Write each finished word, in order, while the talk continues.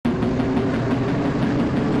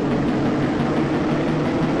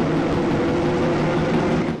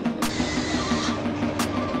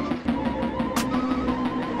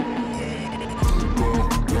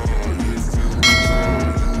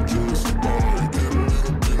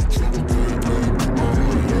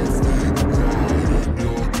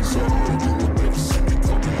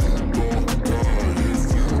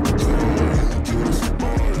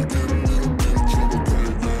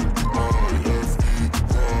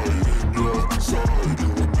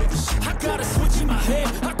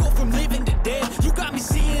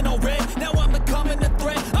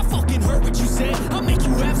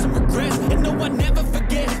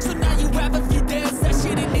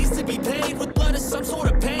some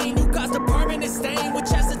sort of pain. You caused a permanent stain, which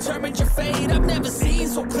has determined your fate. I've never seen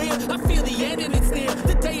so clear, I feel the end and it's near.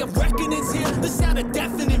 The day of reckoning's here, the sound of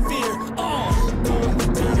deafening fear.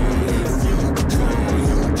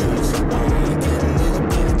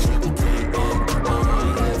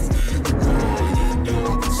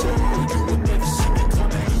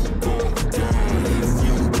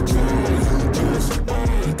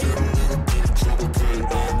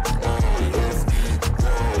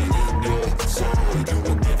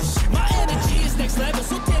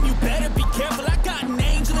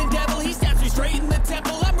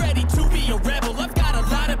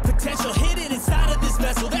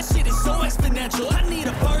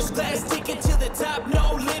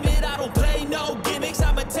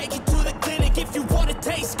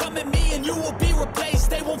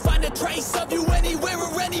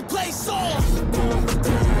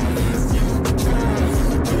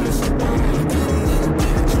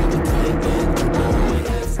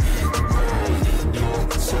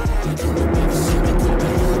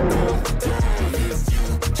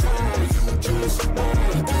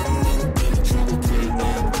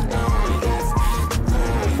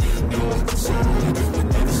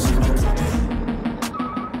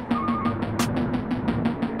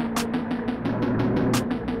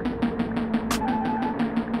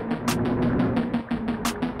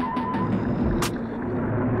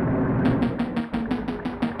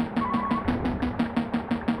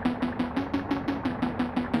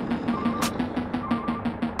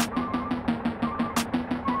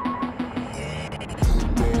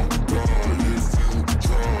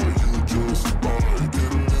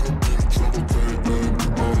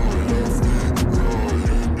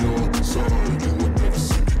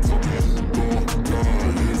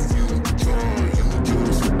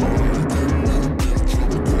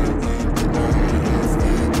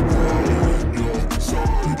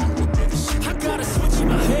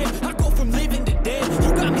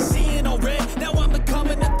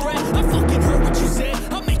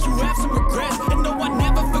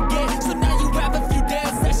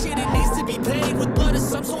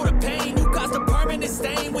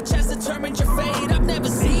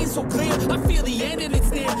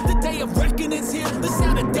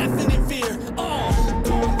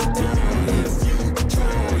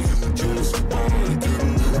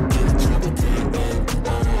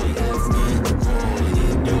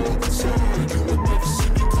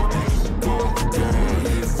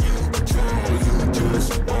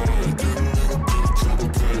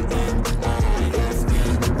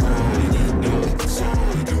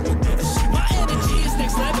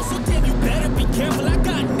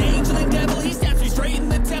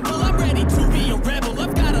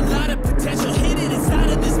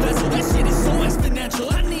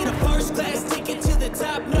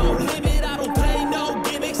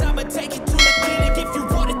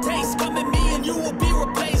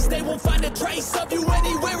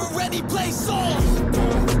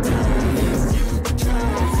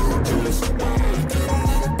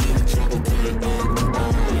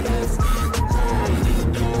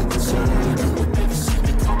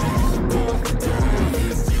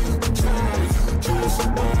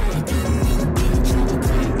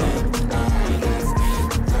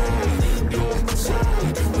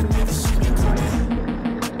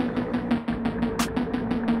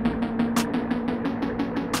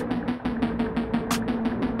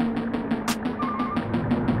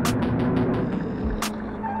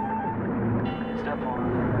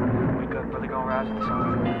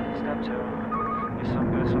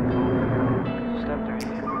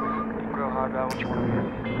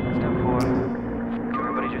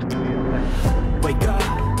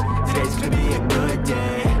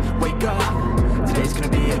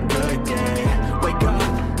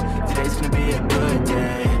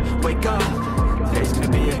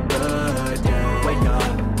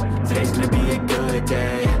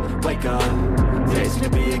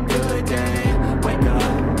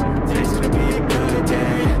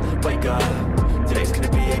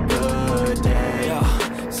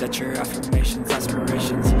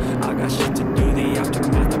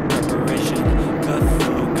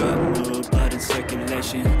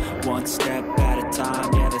 One step at a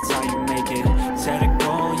time, yeah, that's how you make it. Set a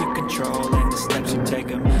goal you control and the steps you take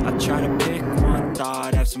them. I try to pick one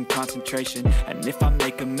thought, have some concentration, and if I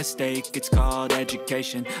make a mistake, it's called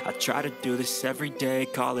education. I try to do this every day,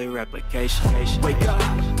 call it replication. Wake up,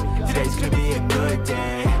 today's gonna be a good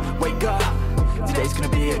day. Wake up, today's gonna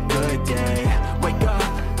be a good day. Wake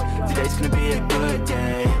up, today's gonna be a good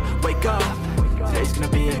day. Wake up, today's gonna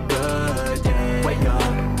be a good day. Wake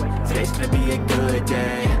up, today's gonna be a good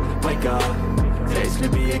day. Wake up, today's gonna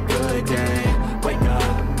be a good day. Wake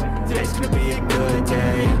up, today's gonna be a good day.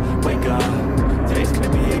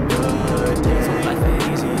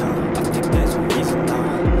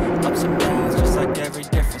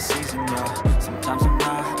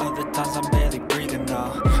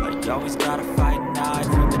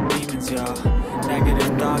 yo.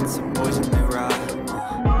 Negative thoughts are poison they rot.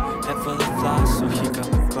 Head full of flies, so here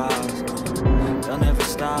come the clouds. They'll never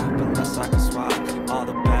stop unless I can swap all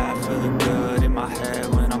the bad for the good in my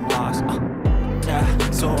head when I'm lost.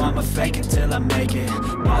 Yeah, so I'ma fake it till I make it.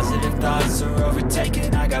 Positive thoughts are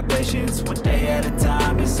overtaken, I got patience. One day at a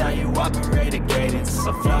time is how you operate a cadence.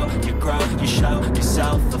 So flow, you grow, you show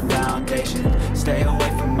yourself a foundation. Stay away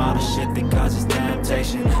from all the shit that causes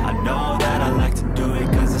temptation. I know that I like to do it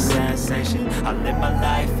cause it's sensation. I live my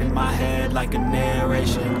life in my head like a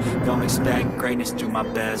narration. Don't expect greatness, do my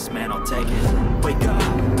best, man, I'll take it. Wake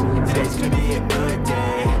up, today's gonna be a good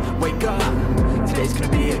day. Wake up, today's gonna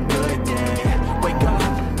be a good day. Wake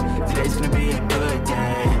up, today's gonna be a good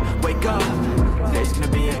day. Wake up, today's gonna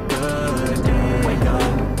be a good day. Wake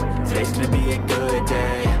up, today's gonna be a good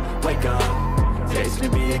day. Wake up, today's gonna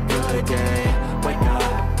be a good day. Wake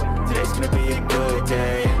up, today's gonna be a good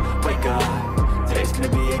day. Wake up, today's gonna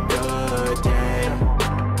be a good day.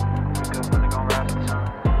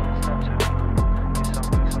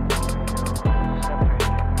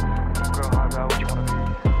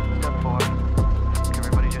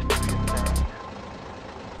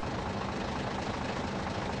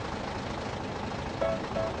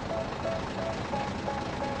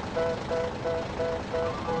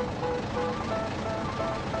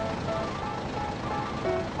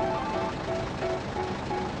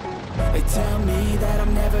 They tell me that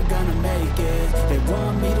I'm never gonna make it. They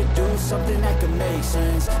want me to do something that can make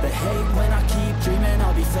sense. They hate when I keep dreaming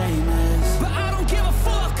I'll be famous, but I don't give a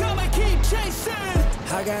fuck, I'ma keep chasing.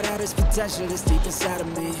 I got all this potential that's deep inside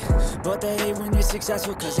of me, but they hate when you're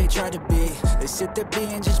successful cause they try to be. They sit there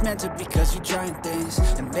being judgmental because you're trying things,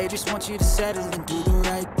 and they just want you to settle and do the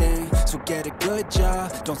right thing. So get a good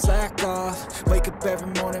job, don't slack off. Wake up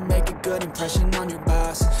every morning, make a good impression on your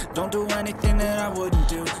boss. Don't do anything that I wouldn't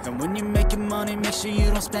do, and when you're making money, make sure you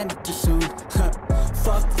don't spend it too soon.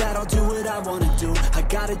 Fuck that, I'll do what I wanna do. I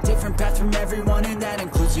got a different path from everyone, and that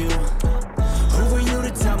includes you. Who are you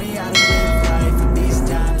to tell me how to live life? In these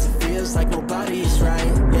times it feels like nobody is right,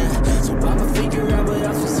 yeah. So I'ma figure out what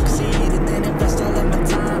else will succeed, and then invest all of my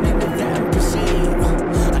time into that and proceed.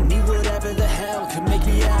 I need whatever the hell could make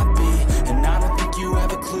me happy, and I don't think you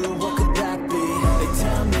have a clue what could that be. They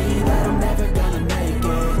tell me that I'm never gonna make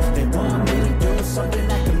it. They want me to do something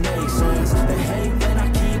that can make sense. They hate when I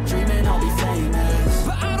keep dreaming I'll be famous,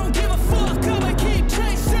 but I don't give a fuck, I'ma keep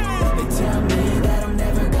chasing. They tell me that I'm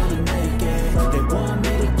never gonna make it. They want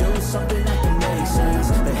me to do something that can make sense.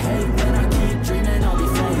 They hate when I keep dreaming I'll be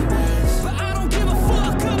famous, but I don't give a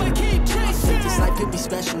fuck, I'ma keep chasing. I think this life could be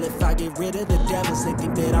special if I get rid of the devils. They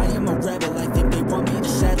think that I am a rebel, I think they want me to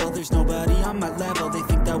settle. There's nobody on my level. They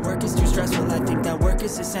think that work is too stressful, I think that work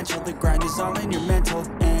is essential. The grind is all in your mental,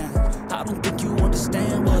 and I don't think you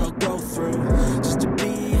understand what I'll go through just to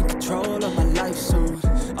be in control of my life soon.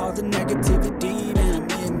 All the negativity, man,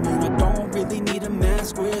 I'm immune. I don't really need a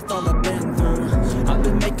mask with all I've been through. I've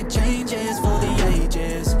been making changes for the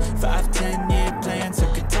ages. 5-10 year plans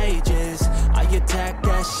are contagious. I attack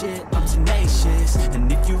that shit, I'm tenacious.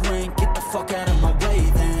 And if you ain't, get the fuck out of my way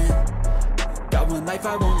then. Got one life,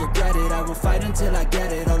 I won't regret it. I will fight until I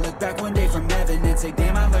get it. I'll look back one day from heaven and say,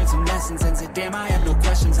 damn, I learned some lessons. And say, damn, I have no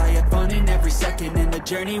questions. I had fun in every second, and the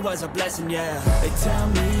journey was a blessing, yeah. They tell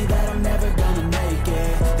me that I'm never gonna make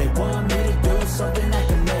it. They want me to do something that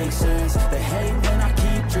can make sense. They hate when I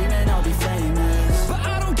keep dreaming I'll be famous, but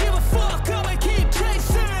I don't give a fuck, I'ma keep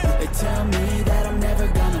chasing. They tell me that I'm never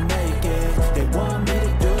gonna make it. They want me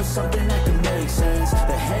to do something that can make sense.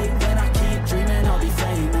 They hate when I keep dreaming I'll be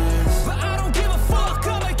famous, but I don't give a fuck,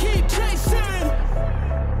 I'ma keep chasing.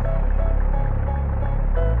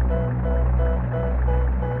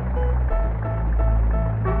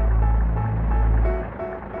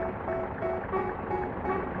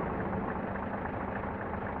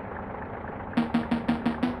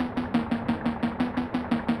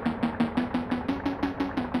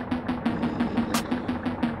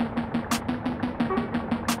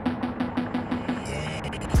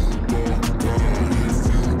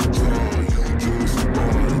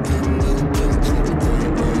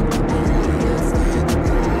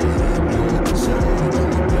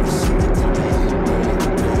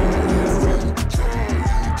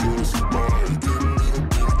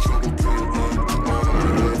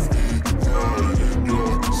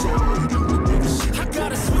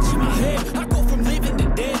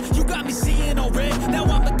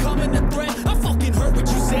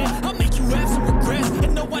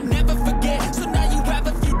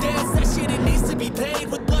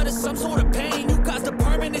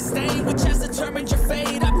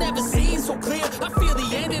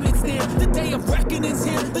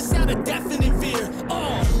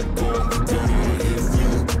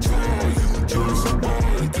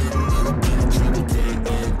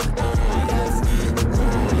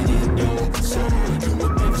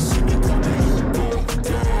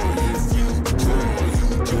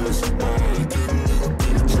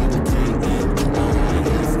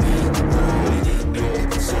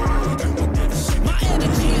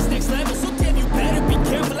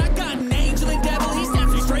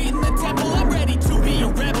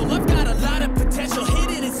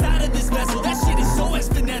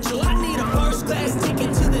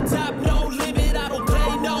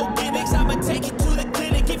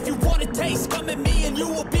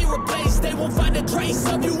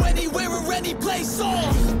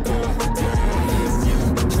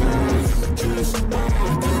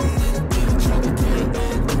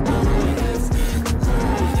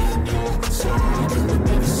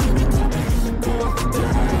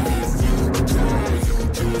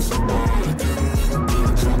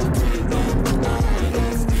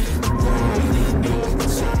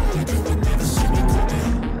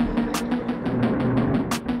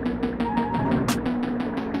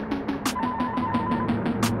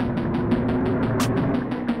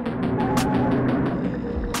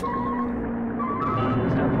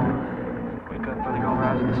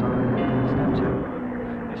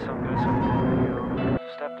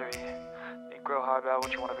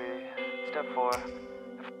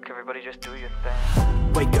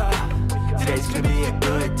 Wake up, today's gonna be a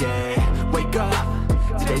good day. Wake up,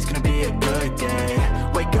 today's gonna be a good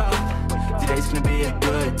day. Wake up, today's gonna be a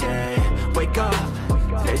good day. Wake up,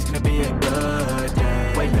 today's gonna be a good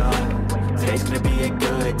day. Wake up, today's gonna be a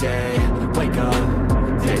good day. Wake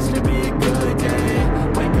up, today's gonna be a good day.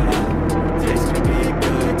 Wake up, today's gonna be a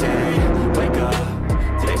good day. Wake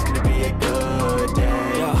up, today's gonna be a good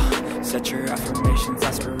day. Yeah, set your affirmations,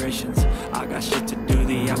 aspirations. I got shit to do,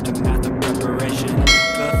 the aftermath of preparation.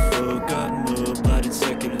 Good food, good mood, blood in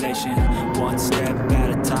circulation. One step at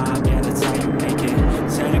a time, yeah, that's how you make it.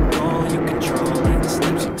 Set a goal you control and the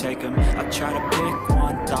steps you take them. I try to pick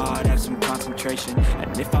one thought, have some concentration.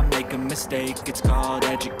 And if I make a mistake, it's called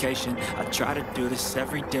education. I try to do this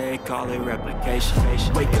every day, call it replication.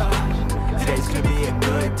 Wake up, today's gonna be a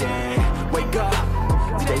good day. Wake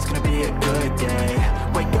up, today's gonna be a good day.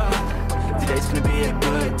 Wake up, today's gonna be a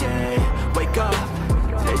good day. Wake up,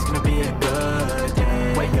 today's gonna be a good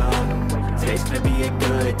day. Wake up, today's gonna be a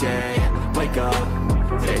good day. Wake up,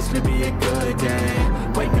 today's gonna be a good day.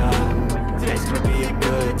 Wake up, today's gonna be a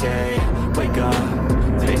good day. Wake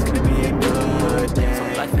up, today's gonna be a good day. So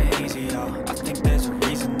life ain't easy, yo, I think there's a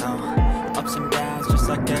reason, though. Ups and downs, just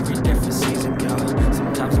like every different season, yo.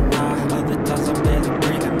 Sometimes I'm high, other times I'm barely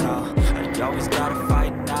breathing, yo. You always gotta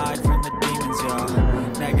fight and hide from the demons,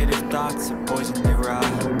 yo. Negative thoughts are poison, they ride.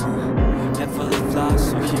 Head full of flies,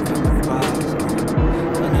 so here come the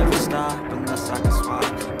vibes. I'll never stop unless I can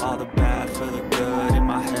swap all the bad for the good in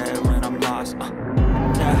my head when I'm lost.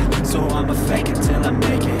 Yeah, so I'ma fake it till I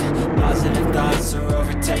make it. Positive thoughts are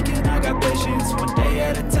overtaken, I got patience. One day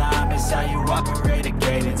at a time is how you operate a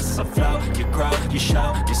cadence. I flow, you grow, you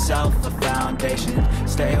show yourself a foundation.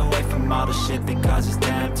 Stay away from all the shit that causes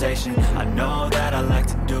temptation. I know that I like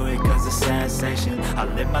to do it cause it's sensation. I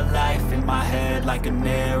live my life in my head like a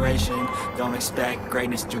narration. Don't expect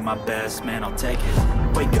greatness, do my best, man, I'll take it.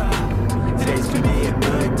 Wake up, today's gonna be a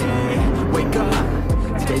good day. Wake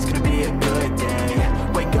up, today's gonna be a good day.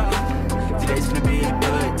 Wake up, today's gonna be a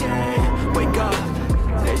good day. Wake up,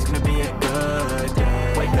 today's gonna be a good day.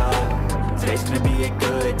 Wake up, today's gonna be a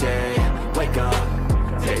good day. Wake up,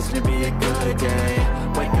 today's gonna be a good day.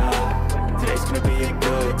 Wake up, today's gonna be a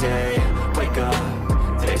good day. Wake up,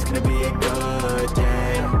 today's gonna be a good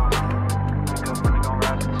day. Wake up, really gon'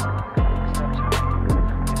 rise to the sun. Step 2,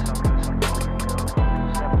 get something, something.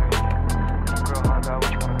 Step 3, grow hard about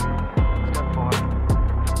what you wanna be. Step 4,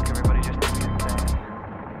 everybody just do your thing.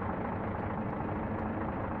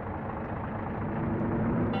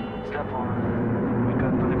 Step 1, wake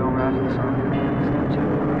up, really gon' rise to the sun. Step 2,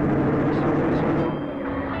 get something, something.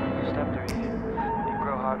 Step 3, you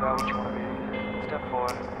grow hard about what you wanna be. Step 4,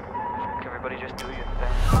 everybody just do your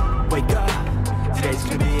thing. Wake up, today's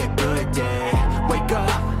gonna be a good day. Wake up,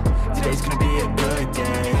 today's gonna be a good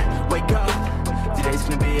day. Wake up, today's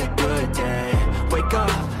gonna be a good day. Wake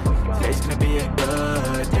up, today's gonna be a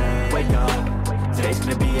good day. Wake up, today's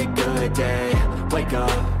gonna be a good day. Wake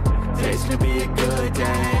up, today's gonna be a good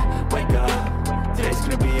day. Wake up, today's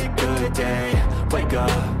gonna be a good day. Wake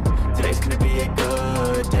up, today's gonna be a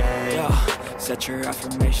good day. Yeah, set your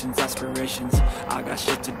affirmations, aspirations. I got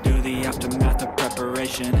shit to do, the aftermath of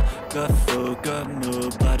preparation. Good food, good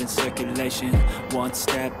mood, blood in circulation. One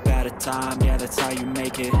step at a time, yeah, that's how you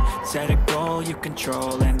make it. Set a goal you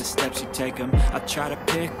control and the steps you take them. I try to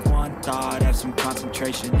pick one thought, have some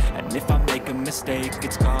concentration. And if I make a mistake,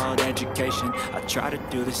 it's called education. I try to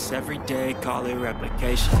do this every day, call it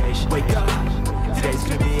replication. Wake up, today's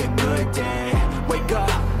gonna be a good day. Wake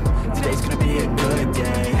up, today's gonna be a good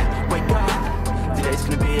day. Wake up, today's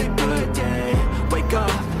gonna be a good day. Wake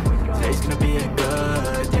up, today's gonna be a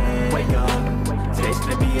good day. Wake up, today's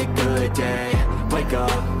gonna be a good day. Wake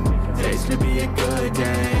up, today's gonna be a good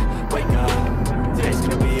day. Wake up, today's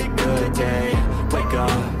gonna be a good day. Wake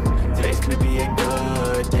up, today's gonna be a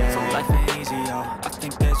good day. So life ain't easy, yo, I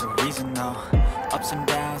think there's a reason, though. Ups and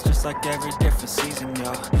downs, just like every different season,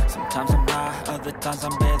 yo. Sometimes I'm high, other times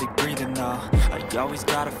I'm barely breathing, though. You always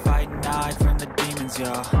gotta fight and hide from the demons,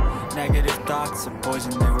 yo. Negative thoughts are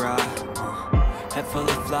poison, they ride. Head full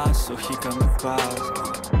of flies, so here come the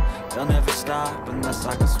clouds. They'll never stop unless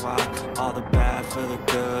I can swap all the bad for the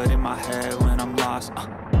good in my head when I'm lost.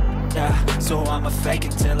 Yeah, so I'ma fake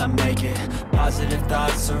it till I make it. Positive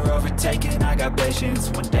thoughts are overtaken, I got patience.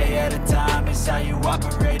 One day at a time is how you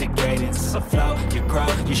operate a cadence. I flow, you grow,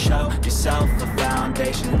 you show yourself a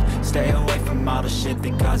foundation. Stay away from all the shit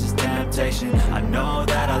that causes temptation. I know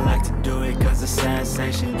that I like to do it cause it's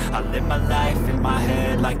sensation. I live my life in my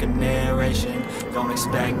head like a narration. Don't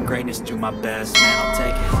expect greatness, do my best, man, I'll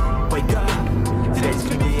take it. Wake up, today's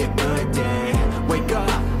gonna be a good day. Wake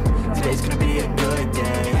up, today's gonna be a good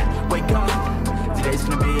day. Wake up, today's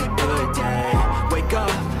gonna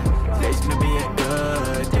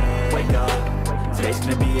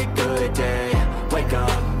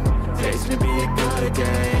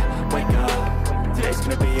day.